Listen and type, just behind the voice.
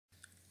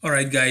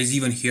Alright guys,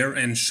 even here,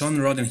 and SHAWN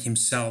RHODEN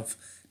himself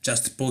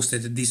just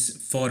posted this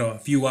photo a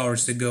few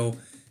hours ago,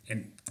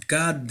 and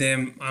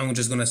goddamn, I'm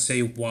just gonna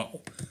say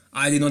wow.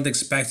 I did not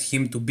expect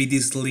him to be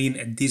this lean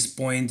at this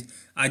point.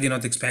 I did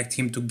not expect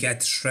him to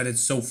get shredded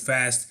so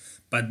fast,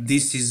 but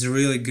this is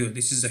really good.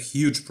 This is a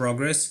huge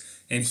progress,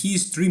 and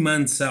he's 3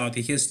 months out.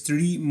 He has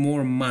 3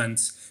 more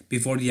months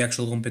before the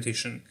actual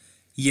competition.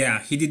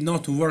 Yeah, he did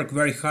not work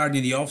very hard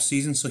in the off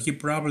season, so he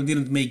probably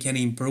didn't make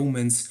any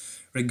improvements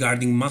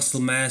regarding muscle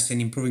mass and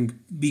improving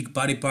big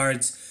body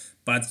parts,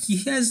 but he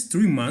has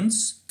 3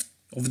 months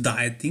of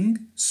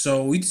dieting,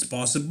 so it's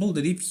possible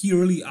that if he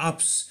really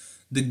ups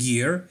the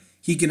gear,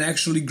 he can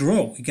actually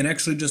grow. He can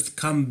actually just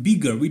come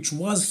bigger, which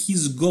was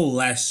his goal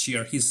last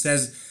year. He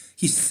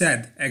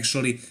said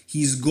actually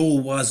his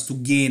goal was to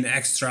gain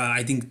extra,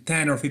 I think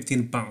 10 or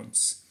 15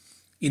 pounds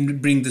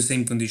and bring the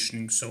same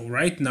conditioning. So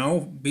right now,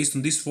 based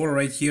on this photo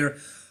right here,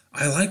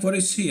 I like what I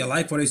see.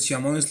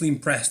 I'm honestly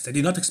impressed. I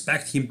did not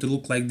expect him to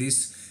look like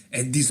this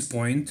at this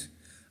point.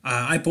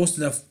 I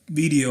posted a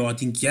video, I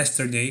think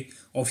yesterday,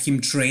 of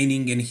him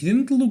training, and he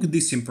didn't look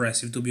this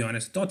impressive, to be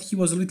honest. I thought he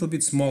was a little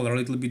bit smaller, a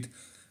little bit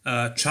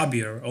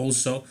chubbier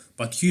also,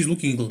 but he's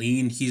looking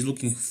lean, he's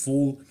looking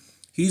full.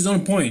 He's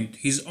on point,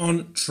 he's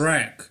on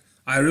track.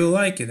 I really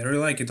like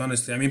it,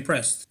 honestly, I'm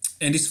impressed.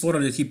 And this photo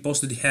that he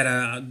posted had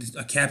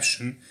a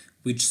caption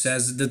which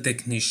says "The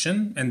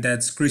Technician," and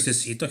that's Chris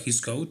Esito,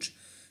 his coach.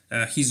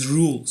 His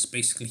rules,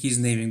 basically, he's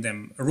naming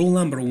them. Rule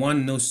number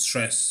 1, no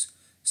stress.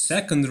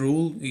 Second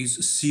rule is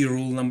C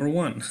rule number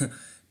 1.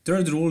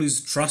 Third rule is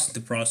trust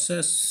the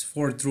process.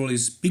 Fourth rule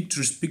is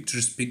pictures,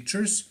 pictures,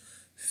 pictures.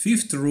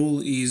 Fifth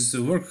rule is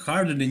work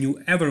harder than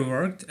you ever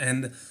worked.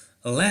 And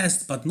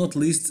last but not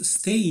least,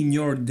 stay in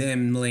your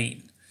damn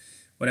lane.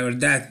 Whatever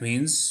that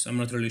means, I'm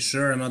not really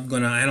sure. I'm not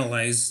gonna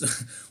analyze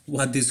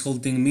what this whole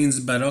thing means,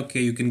 but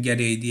okay, you can get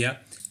the idea.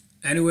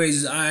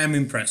 Anyways, I am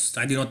impressed.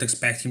 I did not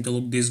expect him to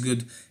look this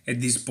good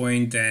at this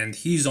point, and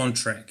he's on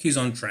track.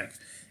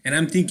 And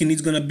I'm thinking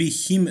it's gonna be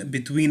him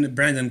between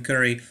Brandon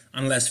Curry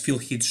unless Phil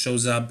Heath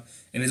shows up,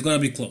 and it's gonna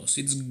be close.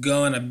 It's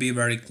gonna be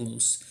very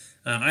close.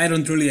 I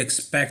don't really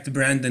expect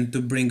Brandon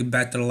to bring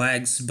better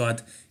legs,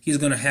 but he's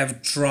gonna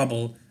have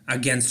trouble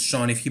against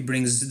Shawn if he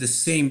brings the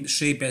same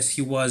shape as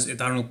he was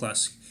at Arnold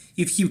Classic.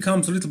 If he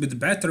comes a little bit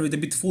better with a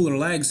bit fuller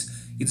legs,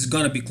 it's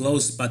gonna be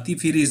close, but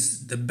if it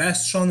is the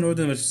best SHAWN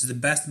RHODEN versus the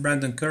best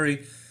Brandon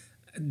Curry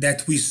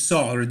that we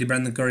saw already,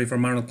 Brandon Curry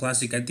from Arnold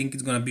Classic, I think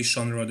it's gonna be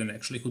SHAWN RHODEN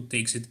actually who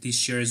takes it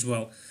this year as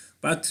well.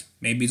 But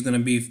maybe it's gonna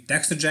be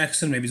Dexter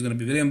Jackson, maybe it's gonna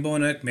be William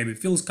Bonac, maybe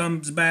Phil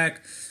comes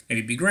back,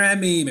 maybe Big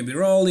Ramy, maybe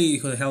Rolly,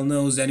 who the hell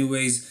knows.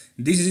 Anyways,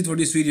 this is it for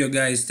this video,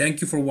 guys.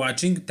 Thank you for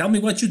watching. Tell me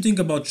what you think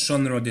about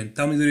SHAWN RHODEN.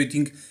 Tell me, do you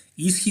think,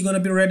 is he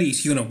gonna be ready?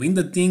 Is he gonna win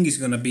the thing? Is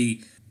he gonna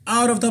be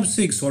out of top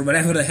 6 or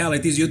whatever the hell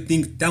it is you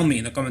think? Tell me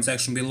in the comment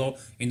section below,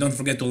 and don't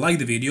forget to like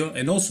the video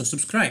and also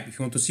subscribe if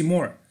you want to see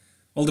more.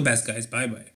 All the best, guys. Bye bye.